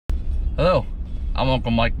Hello, I'm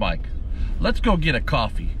Uncle Mike. Let's go get a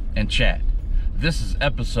coffee and chat. This is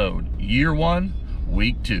episode year 1,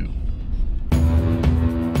 week 2.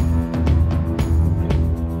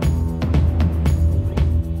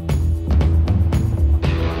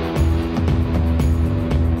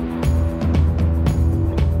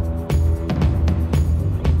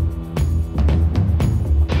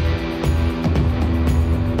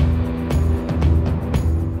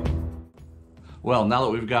 Well, now that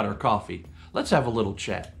we've got our coffee, let's have a little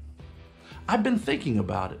chat. I've been thinking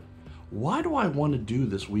about it. Why do I want to do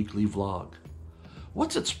this weekly vlog?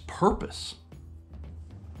 What's its purpose?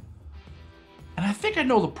 And I think I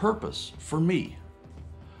know the purpose for me.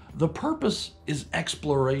 The purpose is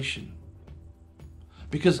exploration.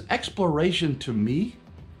 Because exploration to me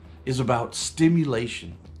is about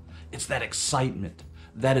stimulation. It's that excitement,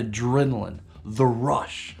 that adrenaline, the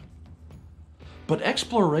rush. But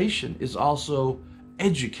exploration is also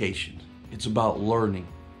education. It's about learning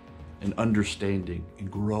and understanding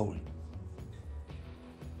and growing.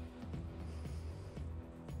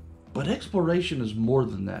 But exploration is more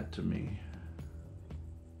than that to me.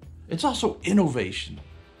 It's also innovation.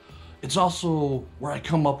 It's also where I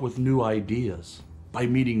come up with new ideas by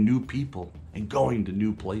meeting new people and going to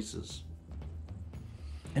new places.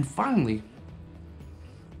 And finally,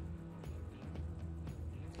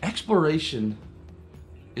 exploration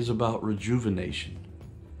is about rejuvenation.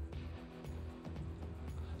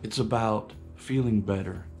 It's about feeling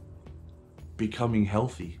better, becoming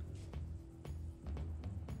healthy,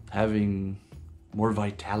 having more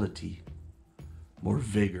vitality, more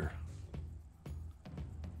vigor.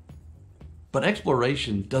 But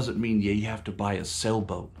exploration doesn't mean you have to buy a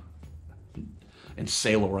sailboat and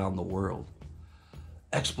sail around the world.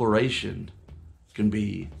 Exploration can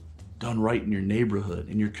be done right in your neighborhood,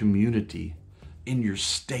 in your community, in your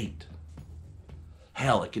state.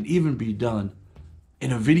 Hell, it can even be done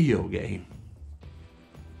in a video game.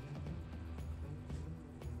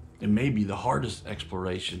 And maybe the hardest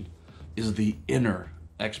exploration is the inner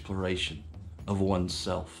exploration of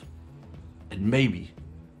oneself. And maybe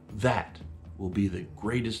that will be the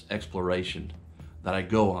greatest exploration that I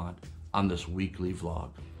go on this weekly vlog.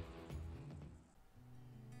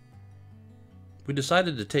 We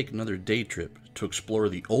decided to take another day trip to explore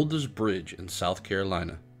the oldest bridge in South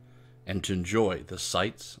Carolina and to enjoy the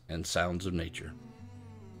sights and sounds of nature.